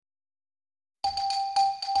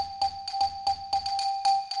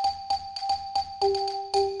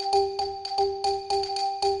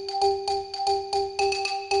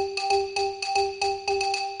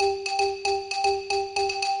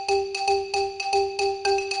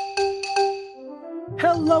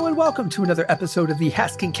Hello and welcome to another episode of the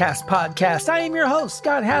Haskin Cast podcast. I am your host,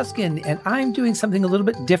 Scott Haskin, and I'm doing something a little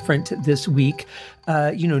bit different this week.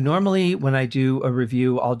 Normally when I do a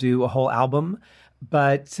review, I'll do a whole album,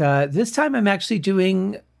 but this time I'm actually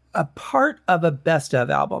doing a part of a best of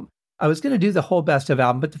album. I was going to do the whole best of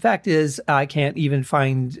album, but the fact is I can't even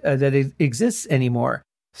find that it exists anymore.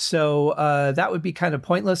 So that would be kind of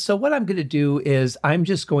pointless. So what I'm going to do is I'm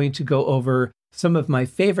just going to go over some of my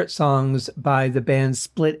favorite songs by the band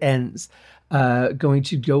Split Enz. Going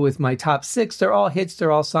to go with my top 6. They're all hits. They're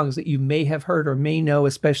all songs that you may have heard or may know,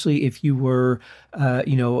 especially if you were,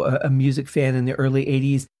 a music fan in the early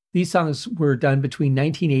 80s. These songs were done between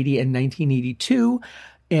 1980 and 1982.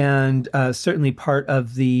 And certainly part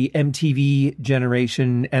of the MTV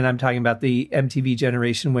generation. And I'm talking about the MTV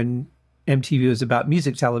generation when MTV was about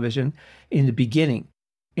music television in the beginning.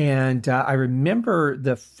 And I remember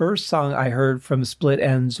the first song I heard from Split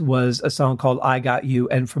Enz was a song called I Got You.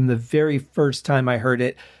 And from the very first time I heard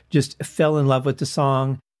it, just fell in love with the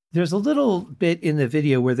song. There's a little bit in the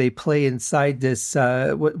video where they play inside this,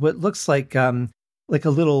 what looks like a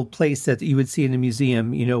little place that you would see in a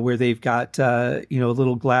museum, where they've got, a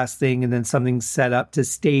little glass thing and then something set up to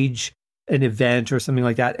stage an event or something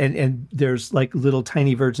like that. And there's like little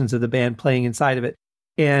tiny versions of the band playing inside of it.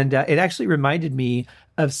 And it actually reminded me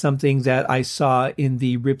of something that I saw in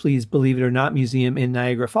the Ripley's Believe It or Not Museum in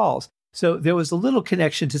Niagara Falls. So there was a little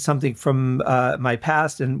connection to something from my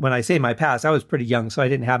past. And when I say my past, I was pretty young, so I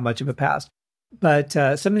didn't have much of a past. But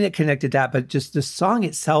something that connected that, but just the song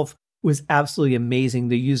itself was absolutely amazing.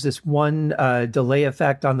 They used this one delay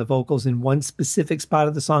effect on the vocals in one specific spot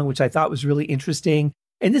of the song, which I thought was really interesting.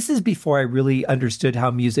 And this is before I really understood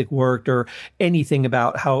how music worked or anything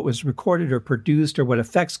about how it was recorded or produced or what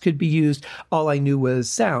effects could be used. All I knew was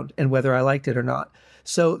sound and whether I liked it or not.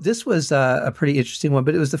 So this was a pretty interesting one,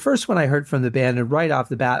 but it was the first one I heard from the band. And right off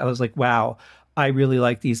the bat, I was like, wow, I really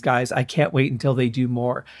like these guys. I can't wait until they do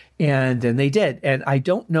more. And then they did. And I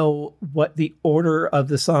don't know what the order of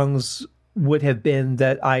the songs would have been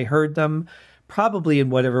that I heard them. Probably in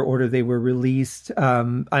whatever order they were released.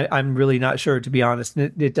 I'm really not sure, to be honest.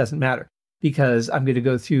 It doesn't matter because I'm going to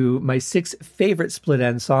go through my 6 favorite Split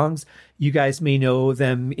Enz songs. You guys may know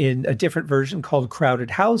them in a different version called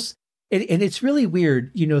Crowded House. And it's really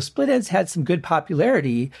weird. Split Enz had some good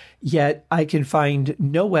popularity, yet I can find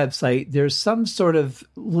no website. There's some sort of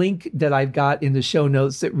link that I've got in the show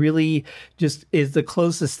notes that really just is the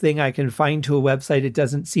closest thing I can find to a website. It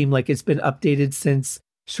doesn't seem like it's been updated since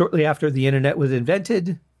shortly after the internet was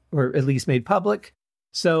invented, or at least made public.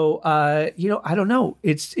 So, I don't know.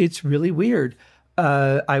 It's really weird.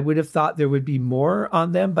 I would have thought there would be more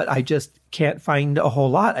on them, but I just can't find a whole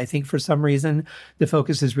lot. I think for some reason, the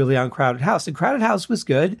focus is really on Crowded House. And Crowded House was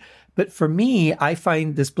good, but for me, I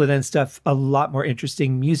find the Split Enz stuff a lot more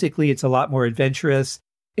interesting. Musically, it's a lot more adventurous.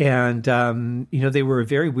 And, they were a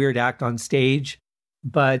very weird act on stage.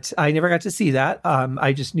 But I never got to see that.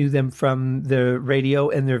 I just knew them from the radio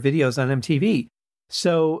and their videos on MTV.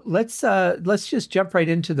 So let's just jump right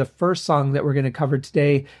into the first song that we're going to cover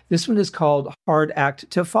today. This one is called Hard Act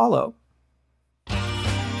to Follow.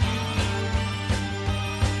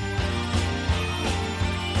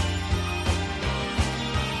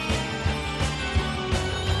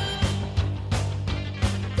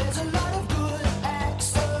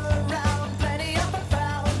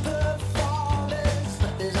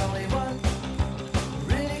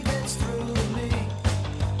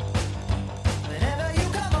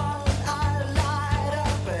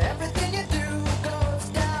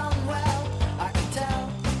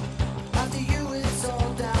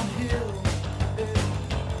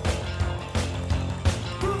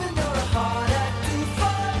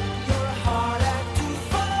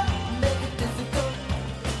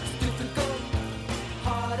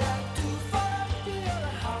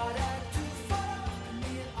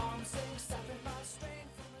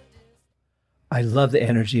 I love the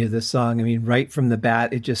energy of this song. I mean, right from the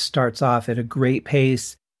bat, it just starts off at a great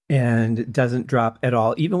pace and doesn't drop at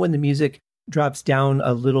all. Even when the music drops down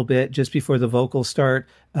a little bit just before the vocals start,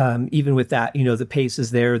 even with that, the pace is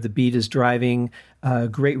there, the beat is driving,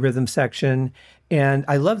 great rhythm section. And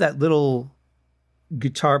I love that little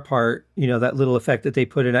guitar part, that little effect that they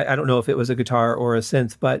put in. I don't know if it was a guitar or a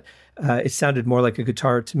synth, but it sounded more like a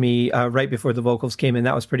guitar to me right before the vocals came in.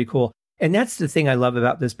 That was pretty cool. And that's the thing I love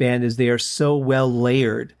about this band is they are so well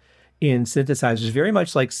layered in synthesizers, very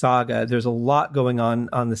much like Saga. There's a lot going on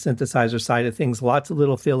the synthesizer side of things, lots of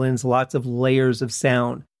little fill-ins, lots of layers of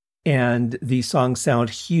sound. And these songs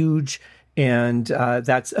sound huge, and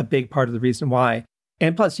that's a big part of the reason why.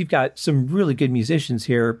 And plus, you've got some really good musicians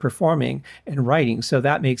here performing and writing, so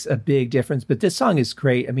that makes a big difference. But this song is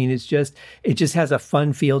great. I mean, it just has a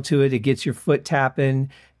fun feel to it. It gets your foot tapping,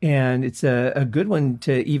 and it's a good one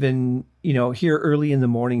to even, hear early in the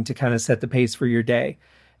morning to kind of set the pace for your day.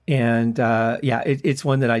 And it's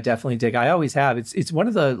one that I definitely dig. I always have. It's one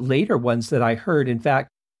of the later ones that I heard. In fact,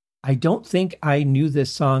 I don't think I knew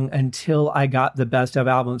this song until I got the Best Of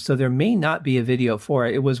album, so there may not be a video for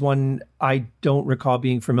it. It was one I don't recall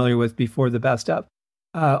being familiar with before the Best Of.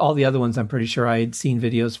 All the other ones I'm pretty sure I had seen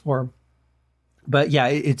videos for. But yeah,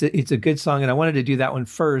 it's a good song, and I wanted to do that one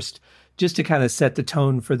first just to kind of set the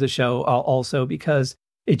tone for the show also, because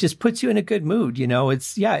it just puts you in a good mood.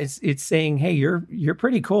 It's saying, hey, you're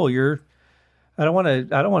pretty cool. I don't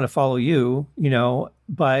want to follow you,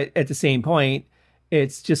 but at the same point,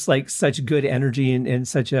 it's just like such good energy and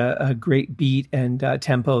such a great beat and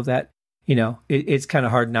tempo that, it's kind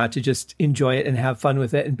of hard not to just enjoy it and have fun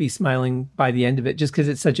with it and be smiling by the end of it, just because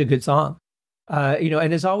it's such a good song.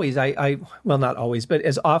 And as always, well, not always, but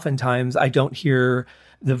as oftentimes I don't hear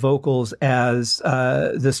the vocals as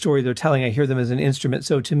the story they're telling. I hear them as an instrument.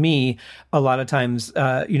 So to me, a lot of times,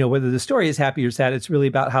 whether the story is happy or sad, it's really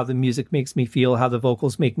about how the music makes me feel, how the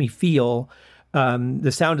vocals make me feel.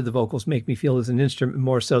 The sound of the vocals make me feel as an instrument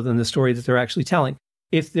more so than the story that they're actually telling.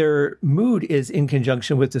 If their mood is in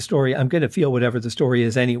conjunction with the story, I'm going to feel whatever the story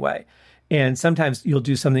is anyway. And sometimes you'll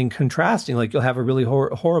do something contrasting, like you'll have a really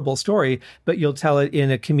horrible story, but you'll tell it in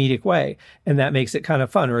a comedic way. And that makes it kind of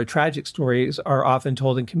fun. Or a tragic stories are often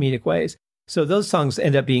told in comedic ways. So those songs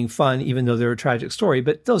end up being fun, even though they're a tragic story.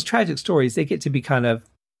 But those tragic stories, they get to be kind of,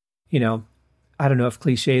 I don't know if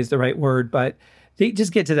cliche is the right word, but they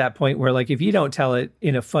just get to that point where, like, if you don't tell it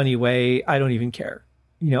in a funny way, I don't even care.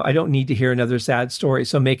 I don't need to hear another sad story.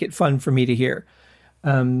 So make it fun for me to hear.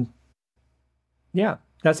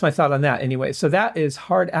 That's my thought on that anyway. So that is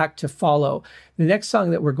Hard Act to Follow. The next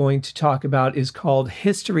song that we're going to talk about is called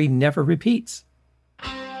History Never Repeats.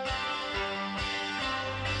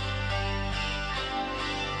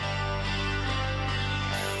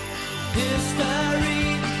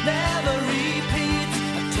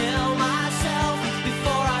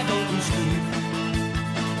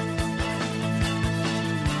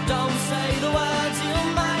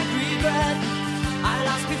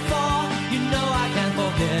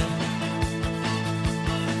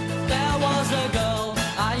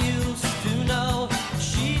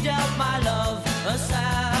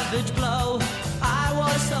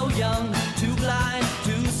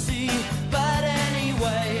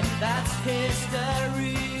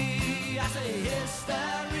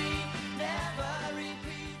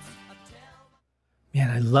 Man,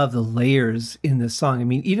 I love the layers in this song. I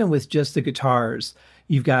mean, even with just the guitars,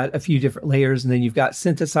 you've got a few different layers, and then you've got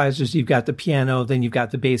synthesizers, you've got the piano, then you've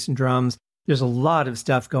got the bass and drums. There's a lot of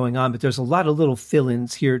stuff going on, but there's a lot of little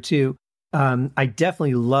fill-ins here too. I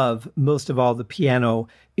definitely love most of all the piano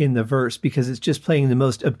in the verse, because it's just playing the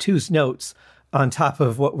most obtuse notes on top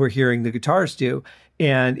of what we're hearing the guitars do.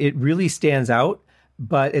 And it really stands out.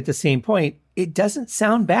 But at the same point, it doesn't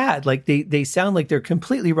sound bad. Like they sound like they're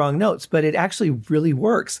completely wrong notes, but it actually really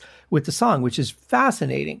works with the song, which is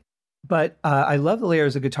fascinating. But I love the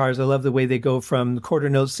layers of guitars. I love the way they go from quarter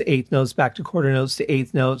notes to eighth notes, back to quarter notes to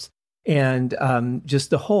eighth notes, and just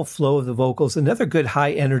the whole flow of the vocals. Another good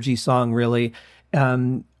high energy song, really.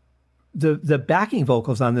 The backing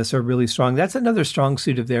vocals on this are really strong. That's another strong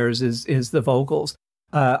suit of theirs is the vocals.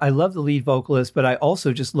 I love the lead vocalist, but I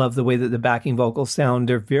also just love the way that the backing vocals sound.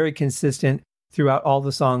 They're very consistent throughout all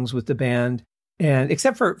the songs with the band, and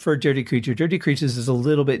except for Dirty Creature. Dirty Creatures is a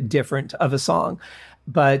little bit different of a song,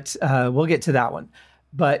 but we'll get to that one.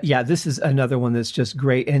 But yeah, this is another one that's just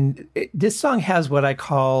great. And this song has what I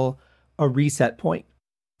call a reset point.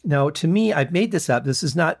 Now, to me, I've made this up. This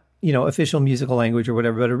is not, official musical language or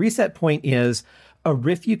whatever, but a reset point is a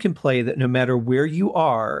riff you can play that no matter where you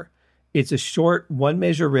are, it's a short one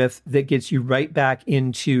measure riff that gets you right back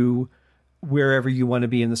into wherever you want to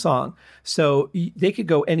be in the song. So they could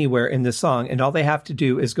go anywhere in the song, and all they have to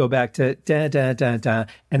do is go back to da, da, da, da,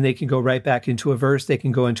 and they can go right back into a verse. They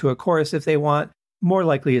can go into a chorus if they want. More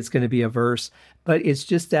likely it's going to be a verse, but it's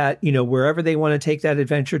just that, wherever they want to take that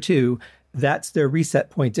adventure to, that's their reset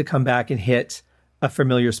point to come back and hit a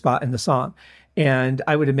familiar spot in the song. And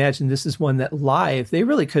I would imagine this is one that live, they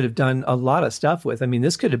really could have done a lot of stuff with. I mean,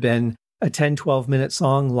 this could have been a 10, 12-minute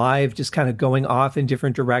song live, just kind of going off in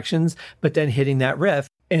different directions, but then hitting that riff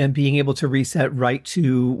and being able to reset right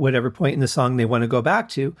to whatever point in the song they want to go back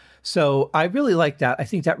to. So I really like that. I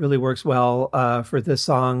think that really works well for this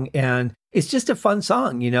song. And it's just a fun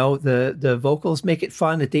song. The vocals make it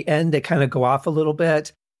fun. At the end, they kind of go off a little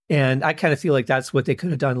bit. And I kind of feel like that's what they could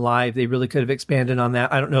have done live. They really could have expanded on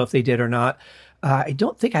that. I don't know if they did or not. I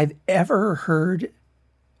don't think I've ever heard,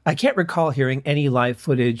 I can't recall hearing any live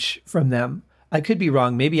footage from them. I could be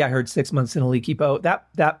wrong. Maybe I heard 6 Months in a Leaky Boat.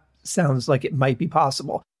 That sounds like it might be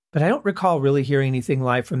possible. But I don't recall really hearing anything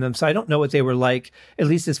live from them. So I don't know what they were like, at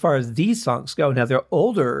least as far as these songs go. Now, their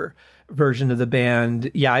older version of the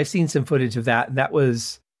band, yeah, I've seen some footage of that. And that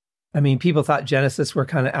was, I mean, people thought Genesis were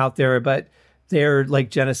kind of out there, but they're like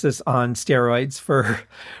Genesis on steroids for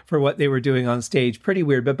what they were doing on stage. Pretty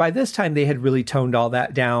weird. But by this time, they had really toned all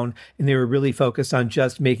that down, and they were really focused on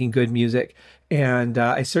just making good music. And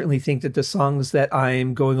I certainly think that the songs that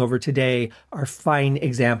I'm going over today are fine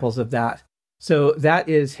examples of that. So that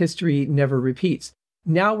is History Never Repeats.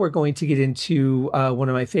 Now we're going to get into one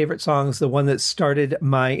of my favorite songs, the one that started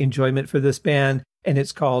my enjoyment for this band, and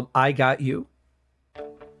it's called I Got You.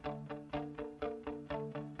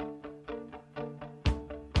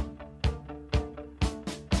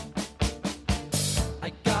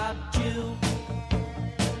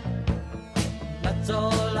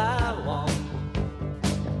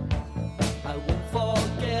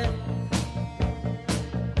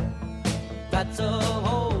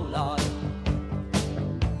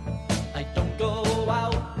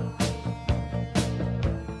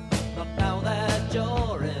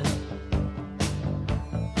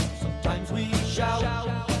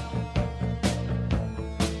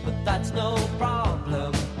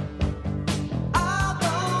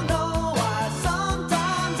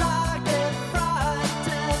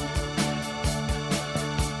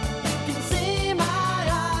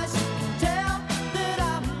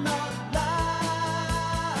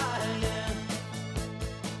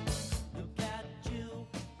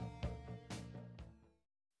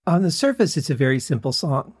 On the surface, it's a very simple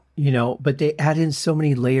song, but they add in so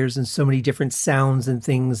many layers and so many different sounds and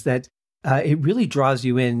things that it really draws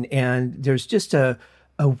you in. And there's just a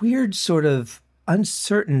weird sort of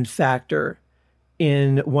uncertain factor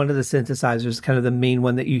in one of the synthesizers, kind of the main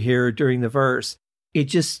one that you hear during the verse. It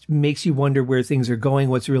just makes you wonder where things are going,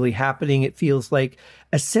 what's really happening. It feels like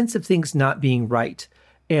a sense of things not being right.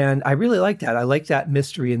 And I really like that. I like that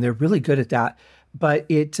mystery, and they're really good at that. But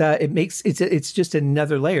it's just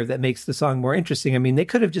another layer that makes the song more interesting. I mean, they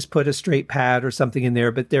could have just put a straight pad or something in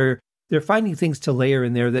there, but they're finding things to layer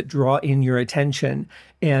in there that draw in your attention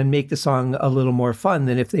and make the song a little more fun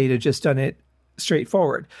than if they'd have just done it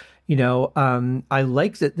straightforward. I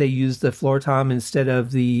like that they use the floor tom instead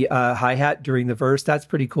of the hi-hat during the verse. That's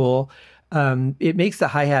pretty cool. It makes the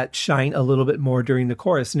hi-hat shine a little bit more during the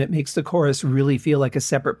chorus, and it makes the chorus really feel like a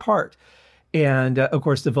separate part. And of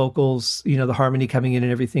course, the vocals, the harmony coming in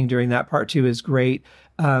and everything during that part too is great.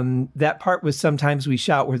 That part was Sometimes We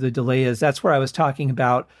Shout, where the delay is. That's where I was talking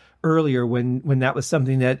about earlier when that was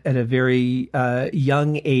something that at a very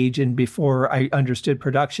young age and before I understood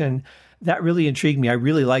production, that really intrigued me. I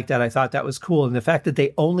really liked that. I thought that was cool. And the fact that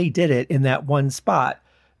they only did it in that one spot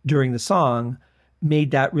during the song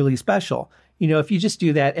made that really special. If you just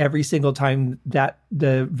do that every single time that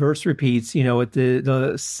the verse repeats, at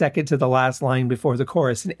the second to the last line before the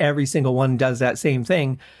chorus, and every single one does that same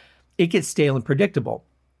thing, it gets stale and predictable.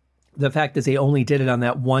 The fact that they only did it on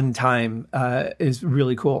that one time is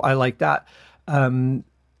really cool. I like that.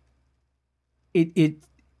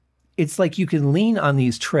 It's like you can lean on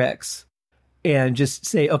these tricks and just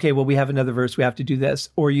say, okay, well, we have another verse, we have to do this.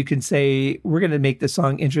 Or you can say, we're going to make the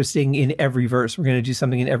song interesting in every verse. We're going to do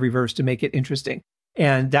something in every verse to make it interesting.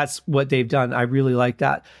 And that's what they've done. I really like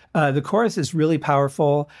that. The chorus is really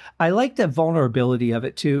powerful. I like the vulnerability of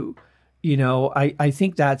it too. I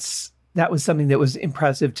think that was something that was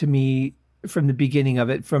impressive to me from the beginning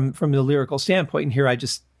of it, from the lyrical standpoint. And here I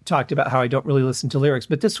just talked about how I don't really listen to lyrics,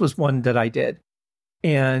 but this was one that I did.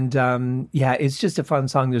 And it's just a fun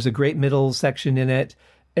song. There's a great middle section in it,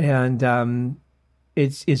 and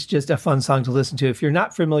it's just a fun song to listen to. If you're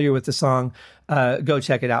not familiar with the song, go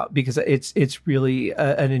check it out, because it's really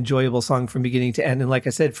an enjoyable song from beginning to end. And like I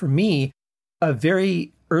said, for me, a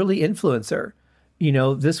very early influencer.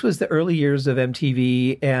 This was the early years of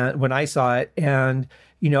MTV, and when I saw it, and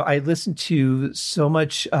I listened to so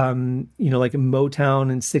much, like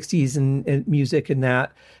Motown and 60s and music, and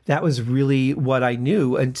that was really what I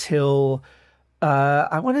knew until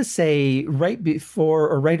I want to say right before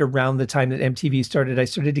or right around the time that MTV started. I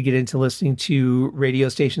started to get into listening to radio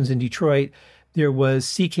stations in Detroit. There was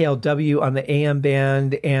CKLW on the AM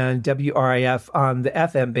band and WRIF on the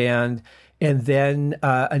FM band. And then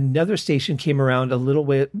another station came around a little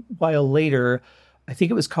while later. I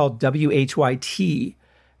think it was called WHYT.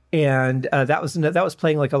 And that was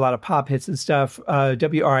playing like a lot of pop hits and stuff.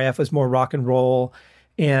 WRIF was more rock and roll.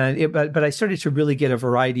 But I started to really get a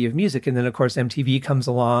variety of music. And then of course MTV comes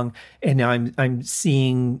along, and now I'm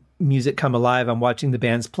seeing music come alive. I'm watching the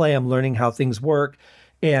bands play. I'm learning how things work.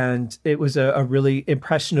 And it was a really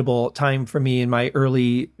impressionable time for me in my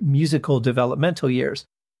early musical developmental years.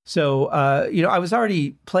 So, I was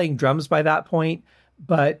already playing drums by that point,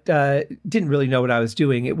 but didn't really know what I was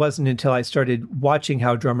doing. It wasn't until I started watching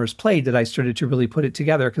how drummers played that I started to really put it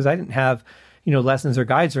together, because I didn't have, lessons or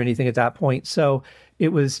guides or anything at that point. So it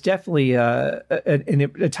was definitely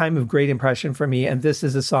a time of great impression for me. And this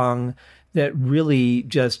is a song that really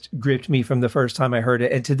just gripped me from the first time I heard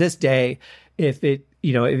it. And to this day,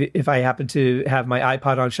 if I happen to have my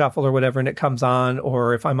iPod on shuffle or whatever, and it comes on,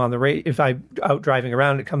 or if I'm on the if I'm out driving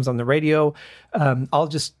around, it comes on the radio, I'll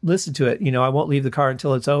just listen to it. I won't leave the car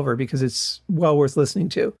until it's over, because it's well worth listening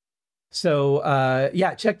to. So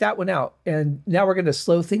check that one out. And now we're going to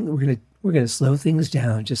slow things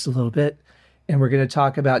down just a little bit, and we're going to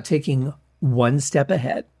talk about taking one step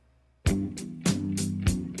ahead.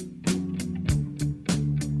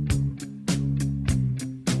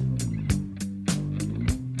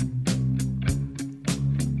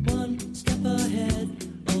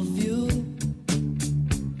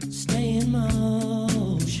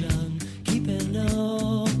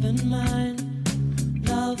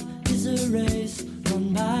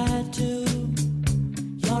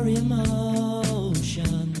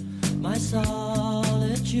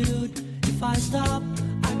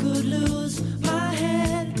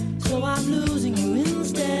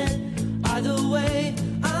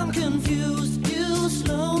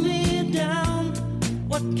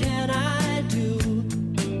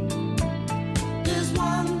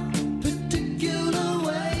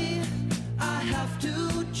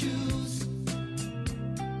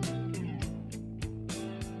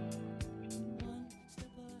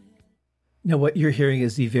 Now, what you're hearing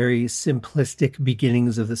is the very simplistic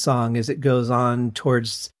beginnings of the song. As it goes on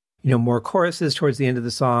towards, more choruses towards the end of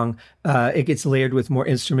the song, it gets layered with more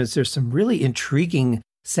instruments. There's some really intriguing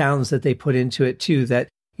sounds that they put into it too, that,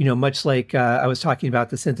 much like I was talking about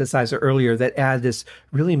the synthesizer earlier, that add this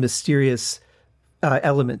really mysterious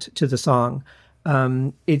element to the song.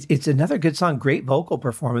 It's another good song, great vocal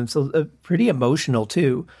performance, pretty emotional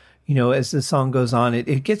too. As the song goes on,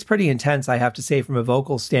 it gets pretty intense, I have to say, from a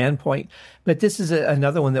vocal standpoint. But this is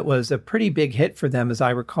another one that was a pretty big hit for them, as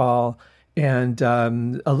I recall, and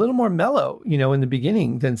a little more mellow, in the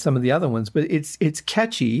beginning than some of the other ones. But it's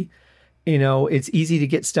catchy. It's easy to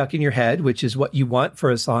get stuck in your head, which is what you want for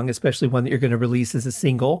a song, especially one that you're going to release as a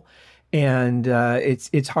single. And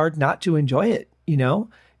it's hard not to enjoy it.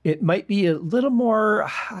 It might be a little more,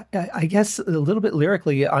 I guess, a little bit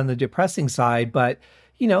lyrically on the depressing side, but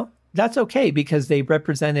that's okay, because they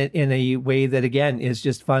represent it in a way that, again, is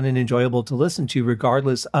just fun and enjoyable to listen to,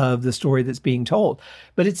 regardless of the story that's being told.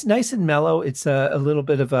 But it's nice and mellow. It's a little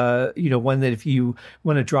bit of a, one that if you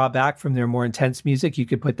want to draw back from their more intense music, you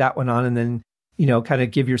could put that one on and then, kind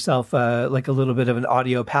of give yourself like a little bit of an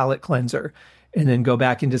audio palette cleanser, and then go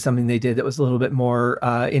back into something they did that was a little bit more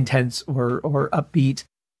intense or upbeat.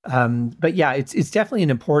 But yeah, it's definitely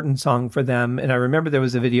an important song for them. And I remember there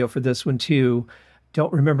was a video for this one too.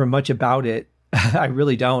 Don't remember much about it. I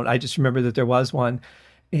really don't. I just remember that there was one.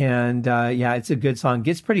 And it's a good song.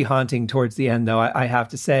 Gets pretty haunting towards the end, though, I have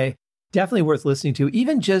to say. Definitely worth listening to,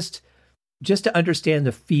 even just to understand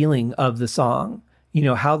the feeling of the song,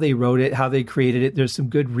 how they wrote it, how they created it. There's some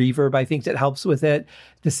good reverb, I think, that helps with it.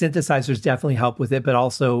 The synthesizers definitely help with it, but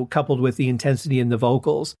also coupled with the intensity in the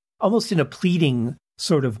vocals, almost in a pleading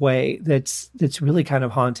sort of way that's really kind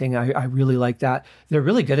of haunting. I really like that. They're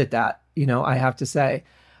really good at that, I have to say.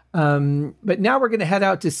 But now we're going to head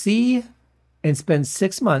out to sea and spend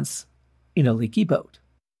 6 months in a leaky boat.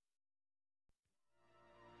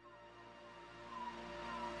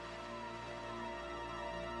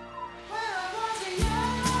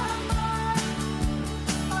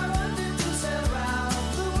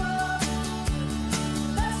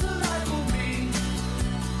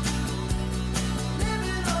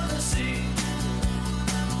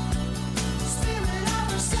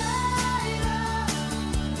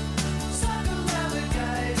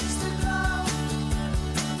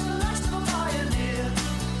 Pioneer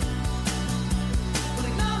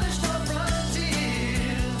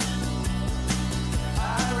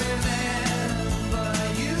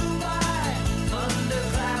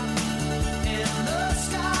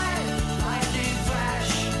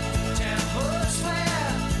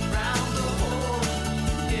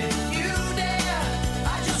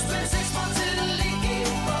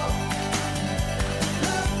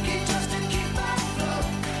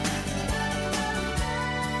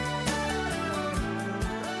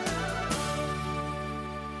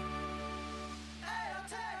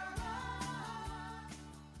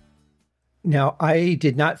Now, I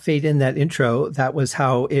did not fade in that intro. That was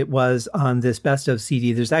how it was on this best of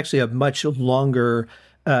CD. There's actually a much longer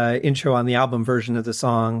intro on the album version of the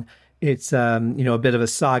song. It's, a bit of a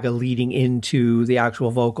saga leading into the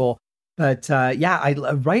actual vocal. But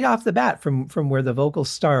right off the bat, from where the vocals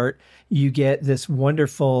start, you get this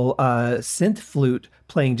wonderful synth flute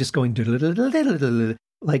playing, just going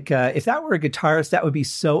like if that were a guitarist, that would be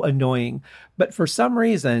so annoying. But for some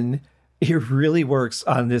reason, it really works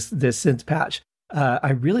on this synth patch.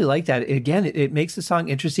 I really like that. Again, it makes the song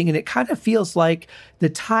interesting, and it kind of feels like the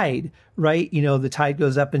tide, right? The tide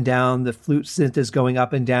goes up and down, the flute synth is going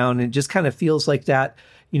up and down, and it just kind of feels like that,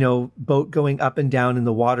 boat going up and down in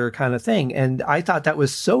the water kind of thing. And I thought that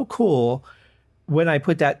was so cool when I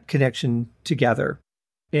put that connection together.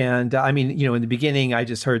 And in the beginning, I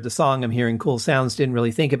just heard the song, I'm hearing cool sounds, didn't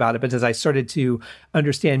really think about it. But as I started to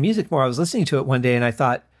understand music more, I was listening to it one day and I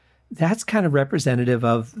thought, that's kind of representative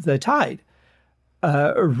of the tide.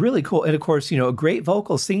 Really cool. And of course, a great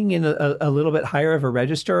vocal, singing in a little bit higher of a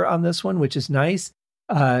register on this one, which is nice.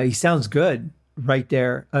 He sounds good right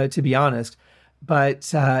there, to be honest. But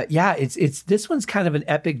it's this one's kind of an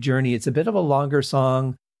epic journey. It's a bit of a longer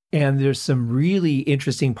song, and there's some really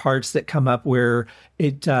interesting parts that come up where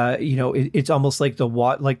it's almost like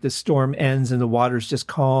the storm ends and the water's just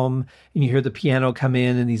calm, and you hear the piano come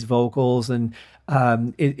in and these vocals, and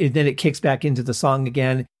then it kicks back into the song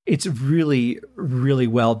again. It's really, really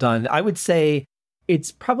well done. I would say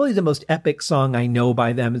it's probably the most epic song I know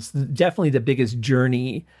by them. It's definitely the biggest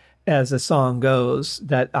journey as a song goes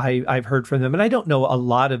that I've heard from them. And I don't know a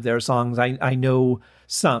lot of their songs. I know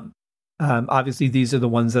some. Obviously, these are the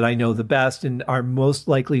ones that I know the best and are most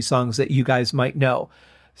likely songs that you guys might know.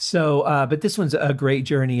 So, but this one's a great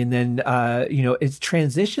journey. And then, it's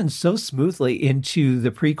transitioned so smoothly into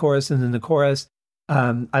the pre-chorus and then the chorus.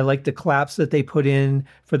 I like the claps that they put in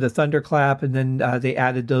for the thunderclap, and then they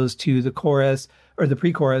added those to the chorus or the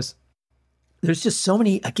pre-chorus. There's just so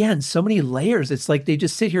many layers. It's like they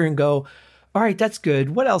just sit here and go, all right, that's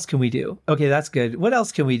good. What else can we do? Okay, that's good. What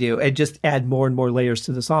else can we do? And just add more and more layers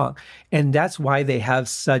to the song. And that's why they have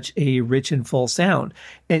such a rich and full sound.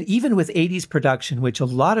 And even with 80s production, which a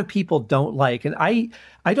lot of people don't like, and I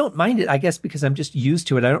don't mind it, I guess, because I'm just used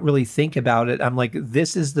to it. I don't really think about it. I'm like,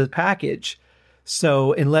 this is the package.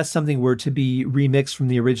 So unless something were to be remixed from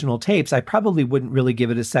the original tapes, I probably wouldn't really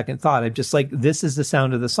give it a second thought. I'm just like, this is the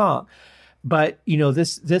sound of the song. But,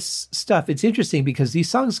 this stuff, it's interesting because these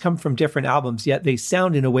songs come from different albums, yet they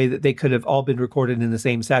sound in a way that they could have all been recorded in the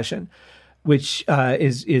same session, which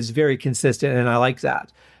is very consistent, and I like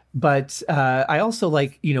that. But I also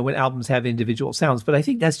like, when albums have individual sounds, but I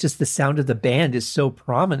think that's just the sound of the band is so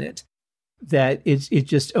prominent that it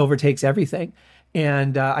just overtakes everything.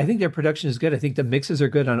 And I think their production is good. I think the mixes are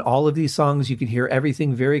good on all of these songs. You can hear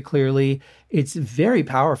everything very clearly. It's very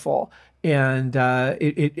powerful. And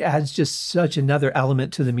it adds just such another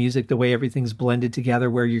element to the music, the way everything's blended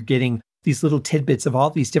together, where you're getting these little tidbits of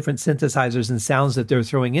all these different synthesizers and sounds that they're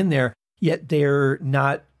throwing in there, yet they're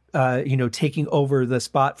not, taking over the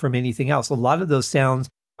spot from anything else. A lot of those sounds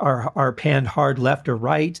are panned hard left or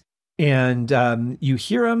right, and you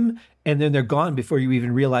hear them, and then they're gone before you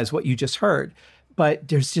even realize what you just heard. But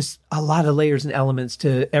there's just a lot of layers and elements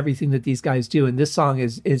to everything that these guys do, and this song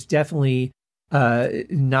is definitely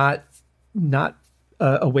not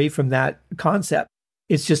away from that concept.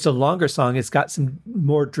 It's just a longer song. It's got some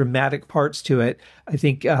more dramatic parts to it. I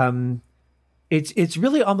think it's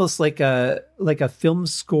really almost like a film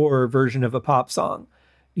score version of a pop song,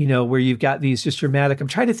 where you've got these just dramatic. I'm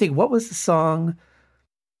trying to think, what was the song?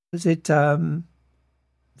 Was it the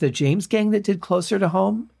James Gang that did Closer to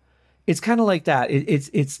Home? It's kind of like that.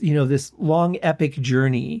 It's this long epic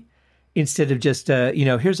journey instead of just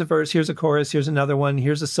here's a verse, here's a chorus, here's another one,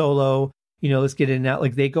 here's a solo. Let's get in and out.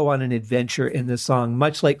 Like they go on an adventure in this song,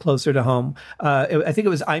 much like Closer to Home. I think it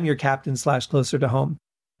was I'm Your Captain / Closer to Home.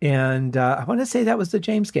 And I want to say that was the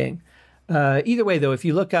James Gang. Either way, though, if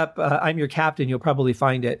you look up I'm Your Captain, you'll probably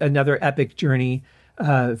find it. Another epic journey.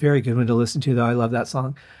 Very good one to listen to, though. I love that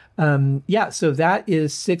song. So that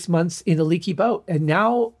is 6 months in a Leaky Boat. And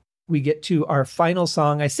now we get to our final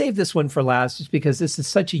song. I saved this one for last just because this is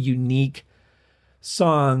such a unique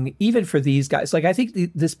song, even for these guys. Like, I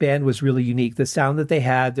think this band was really unique. The sound that they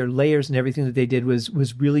had, their layers and everything that they did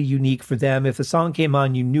was really unique for them. If a song came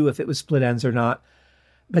on, you knew if it was Split Enz or not.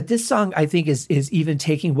 But this song, I think, is even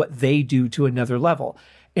taking what they do to another level.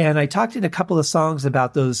 And I talked in a couple of songs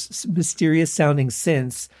about those mysterious sounding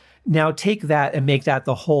synths. Now take that and make that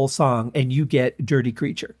the whole song, and you get Dirty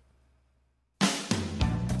Creature.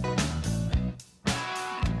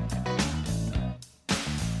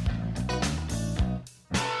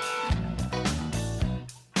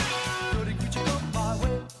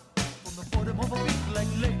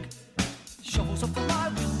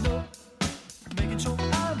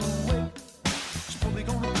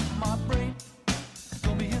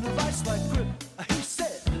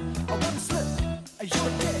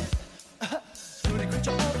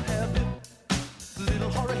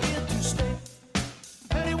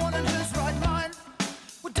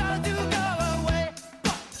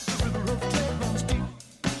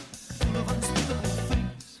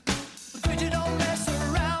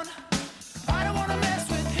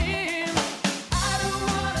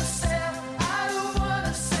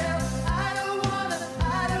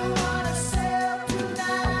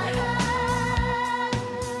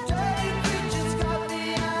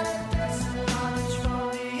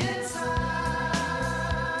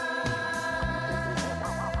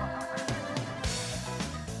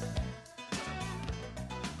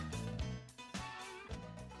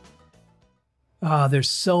 Oh, there's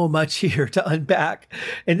so much here to unpack.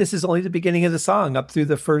 And this is only the beginning of the song up through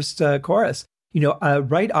the first chorus.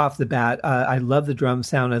 Right off the bat, I love the drum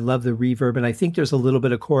sound. I love the reverb. And I think there's a little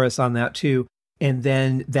bit of chorus on that too. And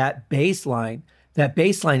then that bass line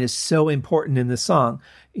is so important in the song.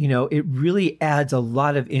 It really adds a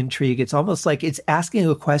lot of intrigue. It's almost like it's asking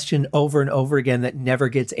a question over and over again that never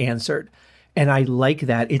gets answered. And I like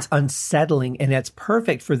that. It's unsettling, and that's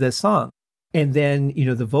perfect for this song. And then,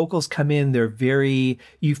 the vocals come in,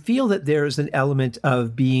 you feel that there's an element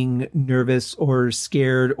of being nervous or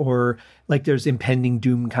scared, or like there's impending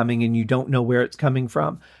doom coming and you don't know where it's coming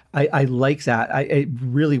from. I like that. It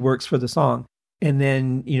really works for the song. And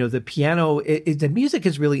then, the piano, the music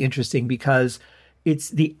is really interesting because it's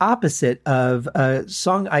the opposite of a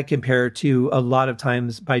song I compare to a lot of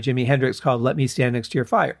times by Jimi Hendrix called Let Me Stand Next to Your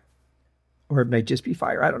Fire. Or it may just be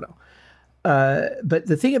Fire. I don't know. But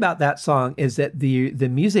the thing about that song is that the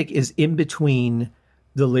music is in between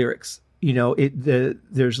the lyrics.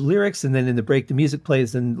 There's lyrics, and then in the break, the music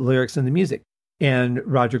plays, and the lyrics and the music. And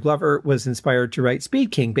Roger Glover was inspired to write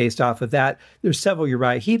Speed King based off of that. There's several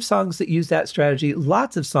Uriah Heep songs that use that strategy.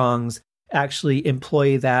 Lots of songs actually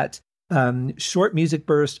employ that short music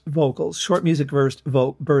burst vocals, short music burst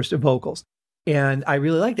of vocals. And I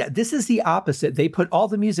really like that. This is the opposite. They put all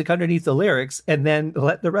the music underneath the lyrics and then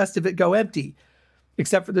let the rest of it go empty,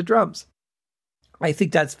 except for the drums. I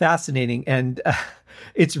think that's fascinating. And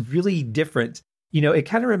it's really different. It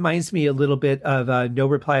kind of reminds me a little bit of No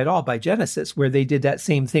Reply at All by Genesis, where they did that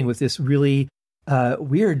same thing with this really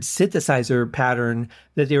weird synthesizer pattern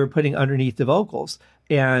that they were putting underneath the vocals.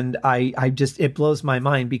 And it blows my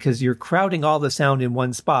mind because you're crowding all the sound in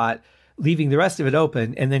one spot, leaving the rest of it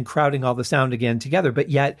open, and then crowding all the sound again together. But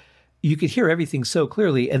yet you could hear everything so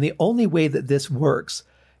clearly. And the only way that this works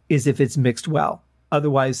is if it's mixed well.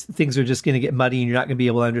 Otherwise, things are just going to get muddy and you're not going to be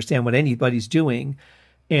able to understand what anybody's doing.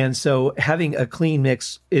 And so having a clean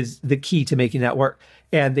mix is the key to making that work.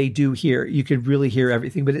 And they do here. You could really hear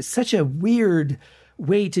everything. But it's such a weird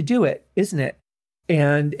way to do it, isn't it?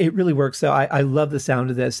 And it really works. So I love the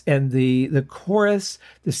sound of this. And the chorus,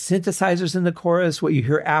 the synthesizers in the chorus, what you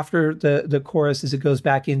hear after the chorus as it goes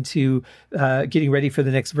back into getting ready for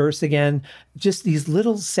the next verse again. Just these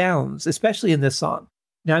little sounds, especially in this song.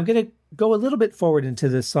 Now I'm going to go a little bit forward into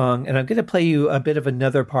this song, and I'm going to play you a bit of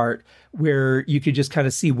another part where you could just kind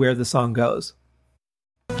of see where the song goes.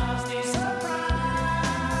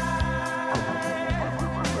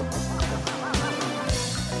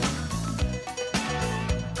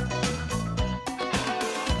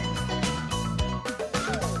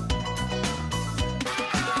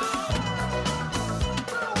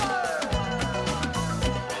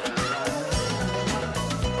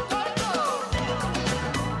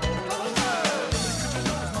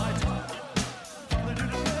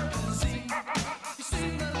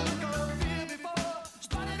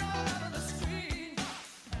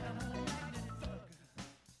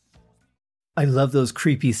 I love those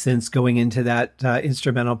creepy synths going into that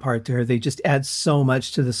instrumental part there. They just add so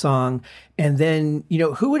much to the song. And then,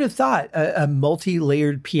 who would have thought a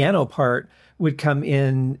multi-layered piano part would come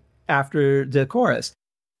in after the chorus?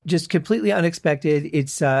 Just completely unexpected.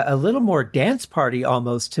 It's a little more dance party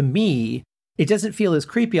almost to me. It doesn't feel as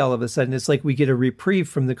creepy all of a sudden. It's like we get a reprieve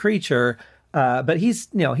from the creature, but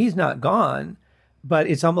he's not gone. But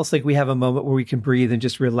it's almost like we have a moment where we can breathe and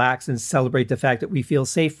just relax and celebrate the fact that we feel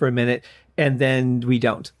safe for a minute, and then we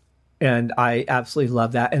don't. And I absolutely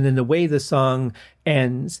love that. And then the way the song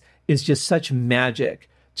ends is just such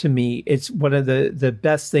magic to me. It's one of the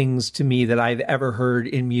best things to me that I've ever heard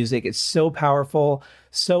in music. It's so powerful,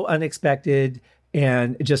 so unexpected,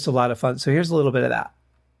 and just a lot of fun. So here's a little bit of that.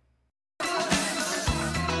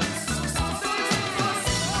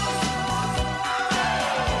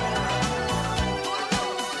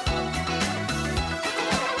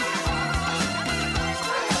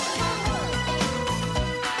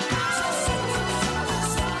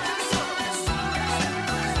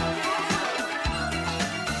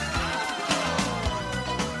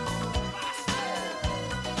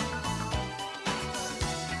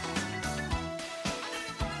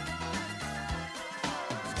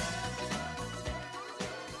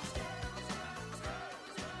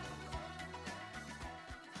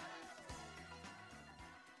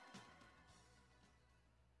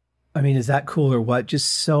 I mean, is that cool or what?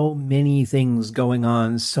 Just so many things going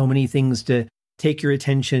on, so many things to take your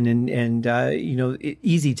attention and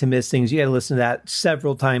easy to miss things. You got to listen to that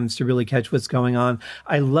several times to really catch what's going on.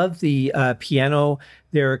 I love the piano.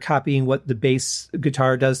 They're copying what the bass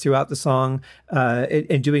guitar does throughout the song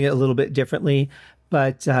and doing it a little bit differently.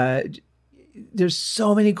 But there's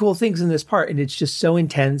so many cool things in this part, and it's just so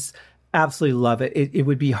intense. Absolutely love it. It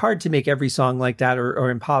would be hard to make every song like that or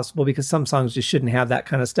impossible because some songs just shouldn't have that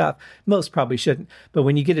kind of stuff. Most probably shouldn't. But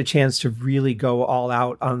when you get a chance to really go all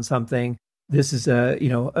out on something, this is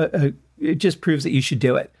it just proves that you should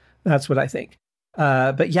do it. That's what I think.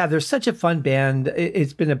 But yeah, they're such a fun band.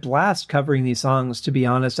 It's been a blast covering these songs, to be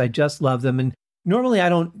honest. I just love them. And normally I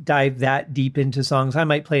don't dive that deep into songs. I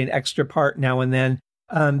might play an extra part now and then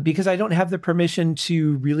because I don't have the permission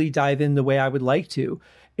to really dive in the way I would like to.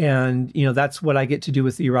 And, that's what I get to do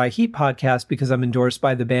with the Uriah Heep podcast because I'm endorsed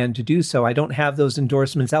by the band to do so. I don't have those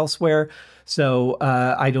endorsements elsewhere. So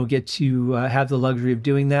I don't get to have the luxury of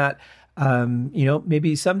doing that.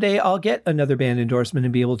 Maybe someday I'll get another band endorsement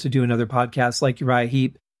and be able to do another podcast like Uriah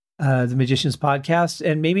Heep, the Magicians Podcast,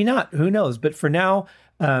 and maybe not. Who knows? But for now,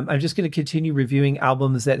 I'm just going to continue reviewing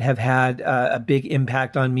albums that have had a big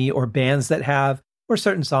impact on me or bands that have. Or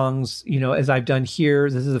certain songs, as I've done here.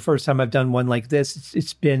 This is the first time I've done one like this.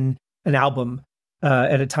 It's been an album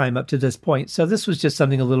at a time up to this point. So this was just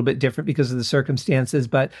something a little bit different because of the circumstances.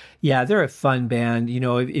 But yeah, they're a fun band.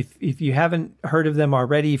 If you haven't heard of them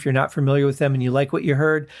already, if you're not familiar with them and you like what you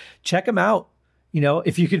heard, check them out.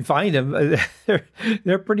 If you can find them,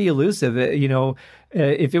 they're pretty elusive.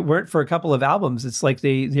 If it weren't for a couple of albums, it's like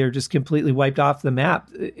they're just completely wiped off the map.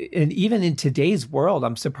 And even in today's world,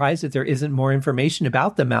 I'm surprised that there isn't more information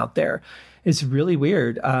about them out there. It's really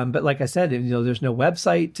weird. But like I said, there's no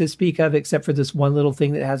website to speak of except for this one little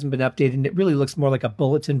thing that hasn't been updated. And it really looks more like a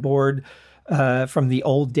bulletin board from the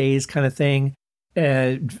old days kind of thing.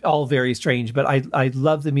 All very strange. But I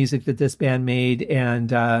love the music that this band made.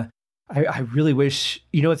 And I really wish,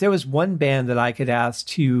 if there was one band that I could ask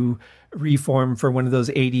to reform for one of those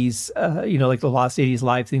 80s, like the Lost 80s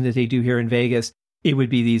live thing that they do here in Vegas, it would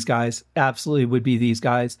be these guys. Absolutely would be these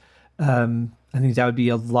guys. I think that would be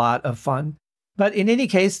a lot of fun. But in any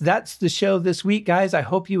case, that's the show this week, guys. I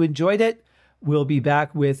hope you enjoyed it. We'll be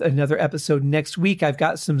back with another episode next week. I've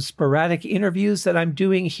got some sporadic interviews that I'm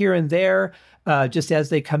doing here and there just as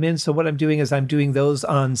they come in. So what I'm doing is I'm doing those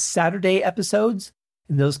on Saturday episodes.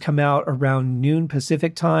 And those come out around noon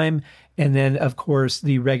Pacific time. And then, of course,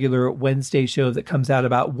 the regular Wednesday show that comes out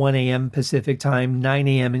about 1 a.m. Pacific time, 9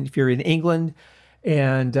 a.m. if you're in England.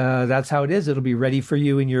 And that's how it is. It'll be ready for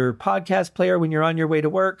you in your podcast player when you're on your way to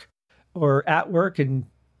work or at work and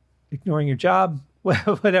ignoring your job,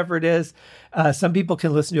 whatever it is. Some people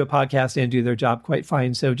can listen to a podcast and do their job quite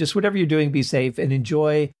fine. So just whatever you're doing, be safe and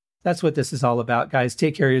enjoy. That's what this is all about, guys.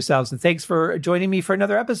 Take care of yourselves. And thanks for joining me for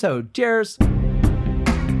another episode. Cheers.